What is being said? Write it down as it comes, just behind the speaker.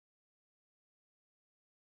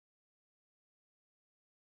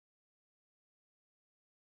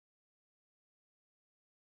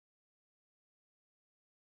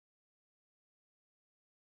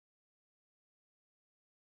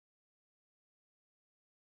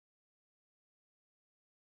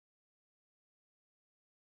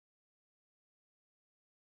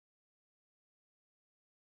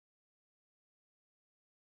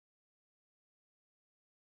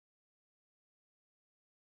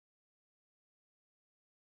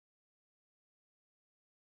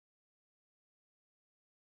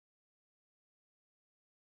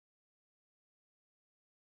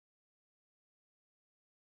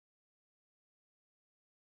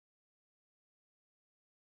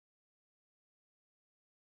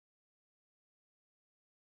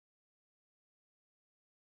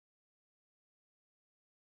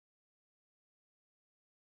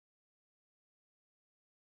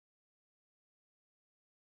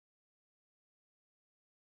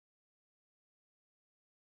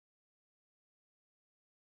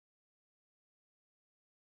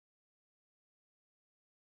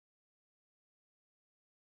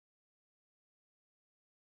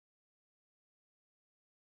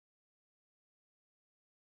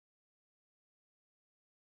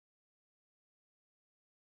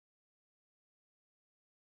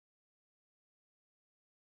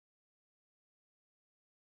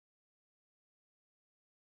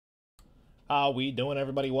How we doing,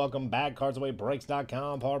 everybody? Welcome back.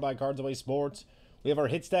 CardsAwayBreaks.com, powered by Cards Away Sports. We have our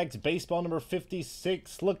Hit Stacks baseball number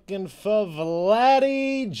 56, looking for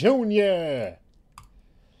Vladdy Jr.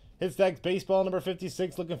 Hit Stacks baseball number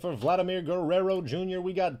 56, looking for Vladimir Guerrero Jr.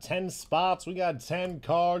 We got 10 spots. We got 10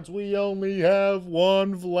 cards. We only have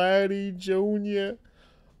one Vladdy Jr.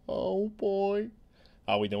 Oh, boy.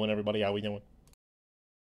 How we doing, everybody? How we doing?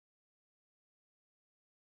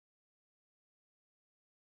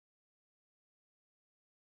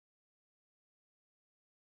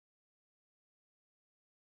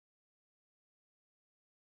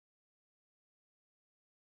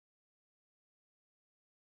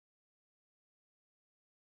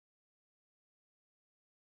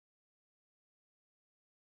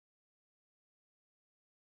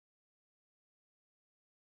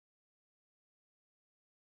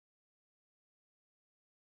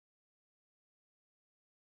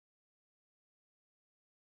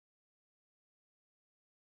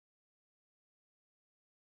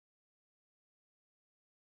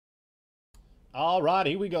 All right,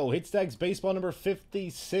 here we go. Hit Stacks baseball number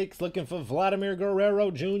 56, looking for Vladimir Guerrero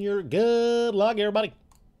Jr. Good luck, everybody.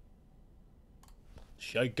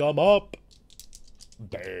 Shake them up.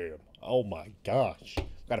 Bam. Oh, my gosh.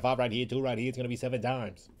 Got a 5 right here, 2 right here. It's going to be 7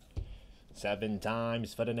 times. 7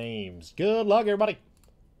 times for the names. Good luck, everybody.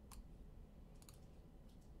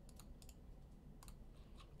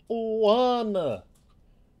 1,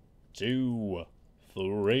 2,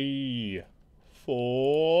 3,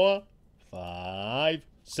 4, 5,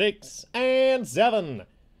 6, and 7.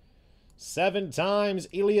 7 times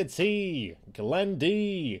Elia T, Glenn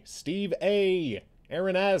D, Steve A,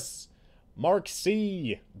 Aaron S, Mark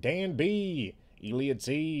C, Dan B, Elia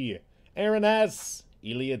T, Aaron S,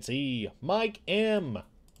 Elia T, Mike M.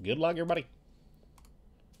 Good luck, everybody.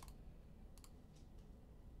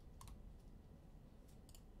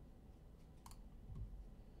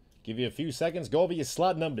 Give you a few seconds. Go over your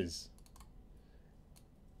slot numbers.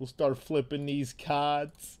 We'll start flipping these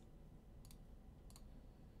cards.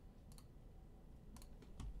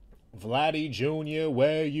 Vladdy Jr.,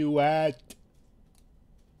 where you at?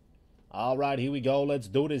 All right, here we go. Let's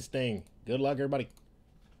do this thing. Good luck, everybody.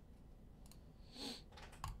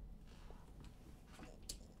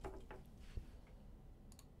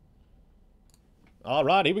 All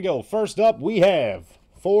right, here we go. First up, we have,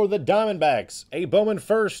 for the Diamondbacks, a Bowman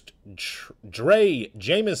first, Dre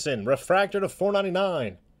Jameson, refractor to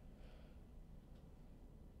 499.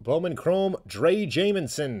 Bowman Chrome, Dre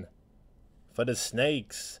Jameson for the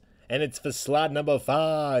Snakes. And it's for slot number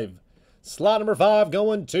 5. Slot number 5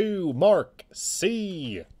 going to Mark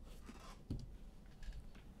C.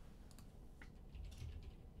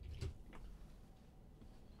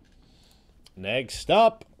 Next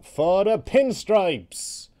up, for the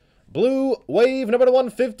Pinstripes, Blue Wave number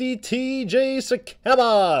 150, TJ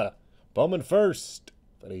Sakama. Bowman first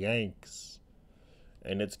for the Yanks.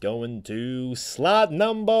 And it's going to slot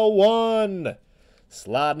number 1.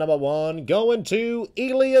 Slot number 1 going to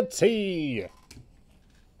Elia T.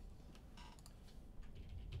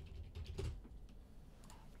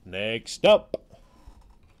 Next up,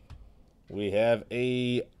 we have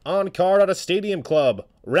a on-card out of Stadium Club,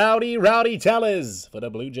 Rowdy Tellez for the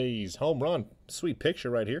Blue Jays. Home run. Sweet picture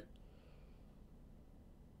right here.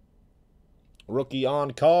 Rookie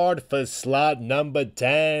on-card for slot number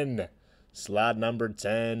 10. Slot number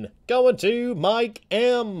 10 going to Mike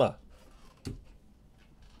M.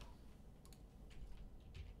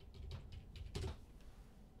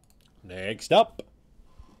 Next up,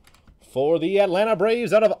 for the Atlanta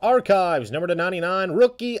Braves out of Archives, number 99,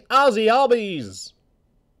 rookie Ozzie Albies.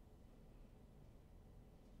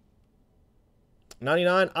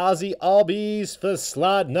 99 Ozzie Albies for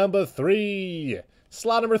slot number 3.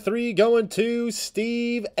 Slot number 3 going to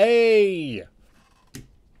Steve A.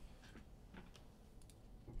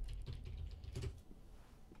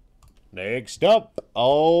 Next up,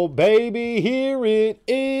 oh baby, here it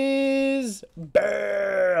is.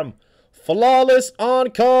 Bam! Flawless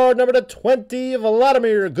on card number 20,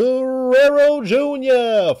 Vladimir Guerrero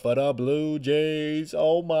Jr. for the Blue Jays.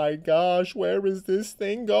 Oh my gosh, where is this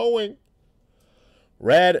thing going?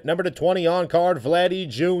 Red number 20 on card, Vladdy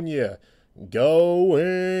Jr.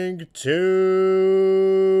 going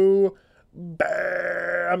to...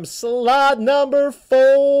 Bam! Slot number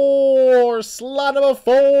 4. Slot number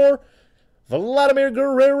 4. Vladimir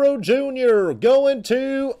Guerrero Jr. going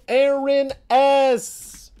to Aaron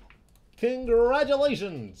S.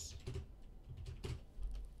 Congratulations.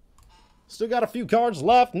 Still got a few cards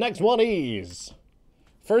left. Next one is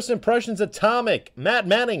First Impressions Atomic. Matt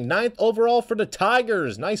Manning, 9th overall for the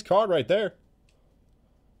Tigers. Nice card right there.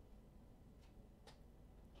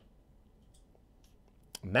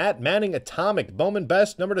 Matt Manning Atomic. Bowman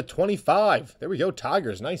Best, number to 25. There we go,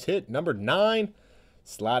 Tigers. Nice hit. Number 9.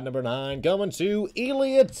 Slot number 9 going to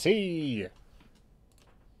Elia T.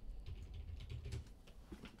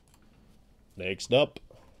 Next up,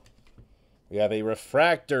 we have a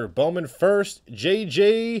refractor. Bowman First,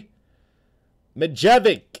 J.J.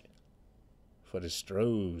 Majevic for the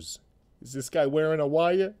Stros. Is this guy wearing a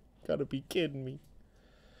wire? Gotta be kidding me.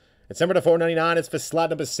 It's number to 499. It's for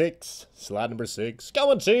slot number 6. Slot number 6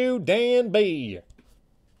 going to Dan B.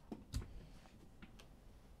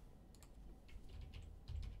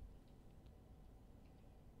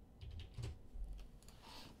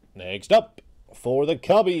 Next up, for the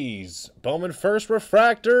Cubbies, Bowman First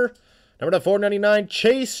refractor, number to 499,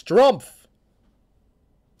 Chase Strumpf.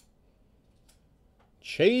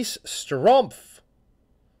 Chase Strumpf.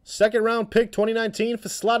 Second round pick, 2019 for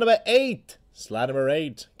slot number 8. Slot number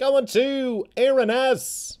 8 going to Aaron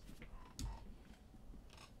S.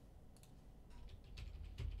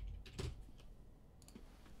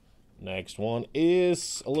 Next one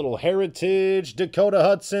is a little Heritage. Dakota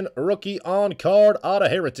Hudson, rookie on card out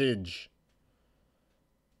of Heritage.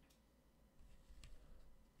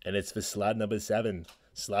 And it's for slot number 7.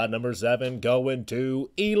 Slot number 7 going to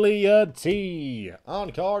Elia T.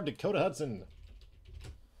 On card, Dakota Hudson.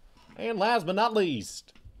 And last but not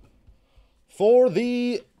least, for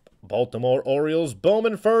the Baltimore Orioles,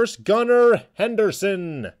 Bowman First, Gunnar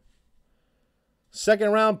Henderson.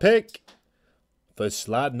 Second round pick for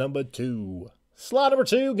slot number 2. Slot number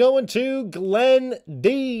 2 going to Glenn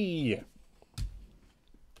D.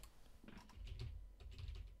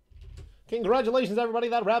 Congratulations, everybody.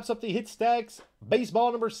 That wraps up the Hit Stacks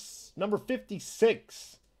baseball number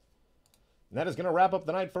 56. And that is going to wrap up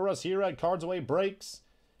the night for us here at Cards Away Breaks.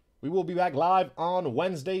 We will be back live on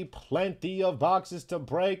Wednesday. Plenty of boxes to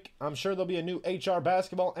break. I'm sure there'll be a new HR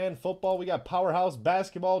basketball and football. We got Powerhouse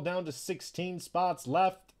basketball down to 16 spots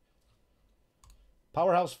left.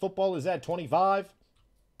 Powerhouse football is at 25.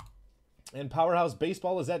 And Powerhouse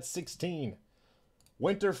baseball is at 16.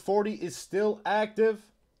 Winter 40 is still active.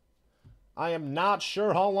 I am not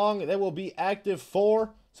sure how long they will be active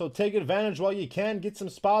for. So take advantage while you can. Get some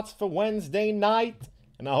spots for Wednesday night.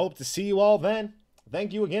 And I hope to see you all then.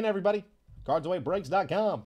 Thank you again, everybody. CardsAwayBreaks.com.